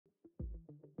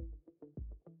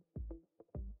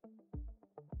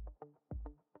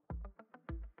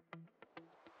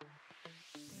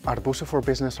At Busuu for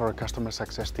Business, our customer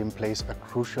success team plays a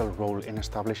crucial role in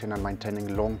establishing and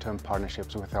maintaining long-term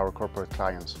partnerships with our corporate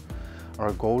clients.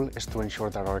 Our goal is to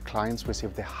ensure that our clients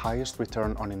receive the highest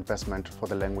return on investment for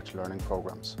the language learning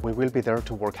programs. We will be there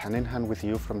to work hand in hand with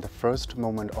you from the first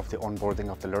moment of the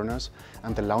onboarding of the learners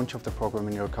and the launch of the program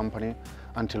in your company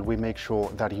until we make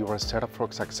sure that you are set up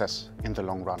for success in the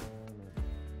long run.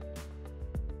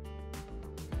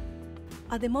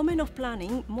 At the moment of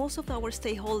planning, most of our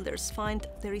stakeholders find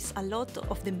there is a lot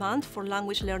of demand for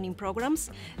language learning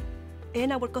programs,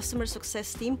 and our customer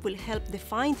success team will help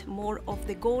define more of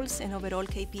the goals and overall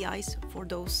KPIs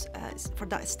for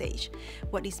that stage.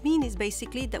 What this means is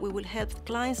basically that we will help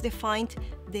clients define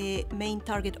the main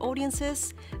target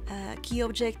audiences, key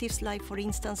objectives like, for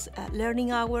instance,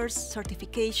 learning hours,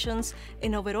 certifications,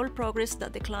 and overall progress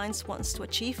that the clients wants to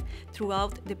achieve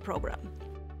throughout the program.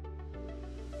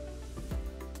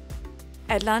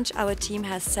 At launch, our team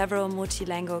has several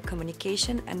multilingual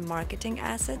communication and marketing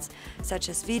assets, such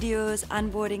as videos,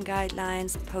 onboarding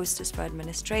guidelines, posters for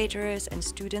administrators and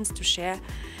students to share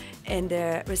in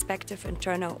their respective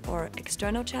internal or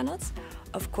external channels.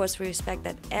 Of course, we respect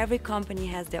that every company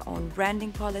has their own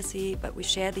branding policy, but we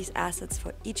share these assets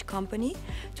for each company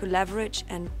to leverage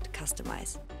and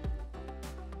customize.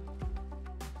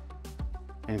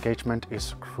 Engagement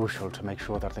is crucial to make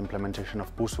sure that the implementation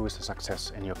of Busuu is a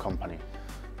success in your company.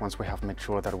 Once we have made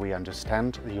sure that we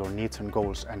understand your needs and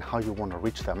goals and how you want to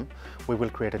reach them, we will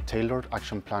create a tailored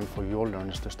action plan for your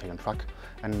learners to stay on track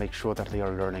and make sure that they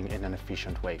are learning in an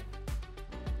efficient way.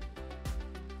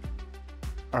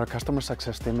 Our customer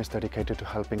success team is dedicated to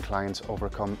helping clients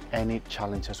overcome any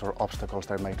challenges or obstacles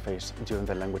they might face during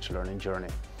the language learning journey.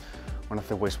 One of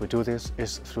the ways we do this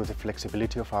is through the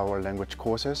flexibility of our language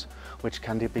courses, which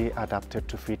can be adapted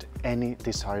to fit any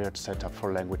desired setup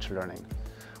for language learning.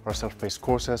 Our self-paced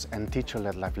courses and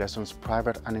teacher-led live lessons,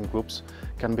 private and in groups,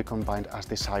 can be combined as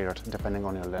desired depending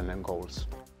on your learning goals.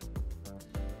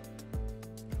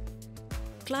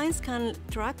 Clients can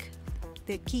track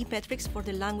the key metrics for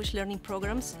the language learning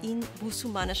programs in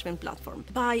Busuu management platform.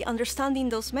 By understanding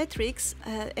those metrics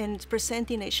and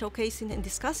presenting, showcasing and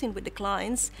discussing with the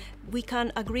clients, we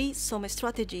can agree some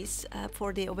strategies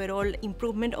for the overall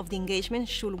improvement of the engagement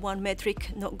should one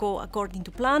metric not go according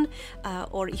to plan,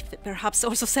 or if perhaps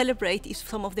also celebrate if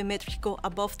some of the metrics go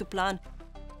above the plan.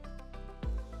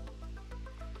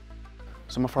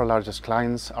 Some of our largest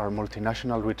clients are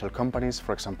multinational retail companies.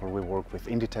 For example, we work with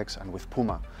Inditex and with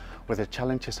Puma, where the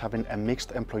challenge is having a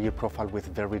mixed employee profile with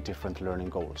very different learning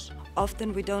goals.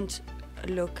 Often we don't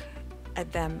look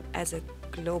at them as a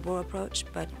global approach,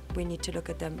 but we need to look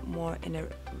at them more in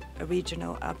a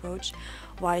regional approach.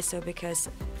 Why so? Because,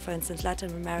 for instance,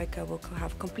 Latin America will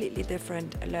have completely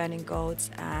different learning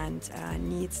goals and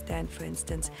needs than, for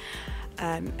instance,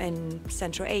 in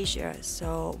Central Asia.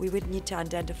 So we would need to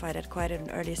identify that quite at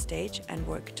an early stage and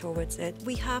work towards it.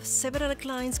 We have several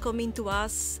clients coming to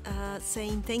us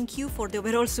saying thank you for the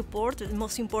overall support, and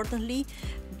most importantly,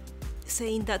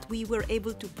 saying that we were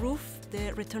able to prove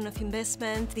the return of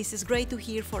investment. This is great to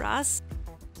hear for us.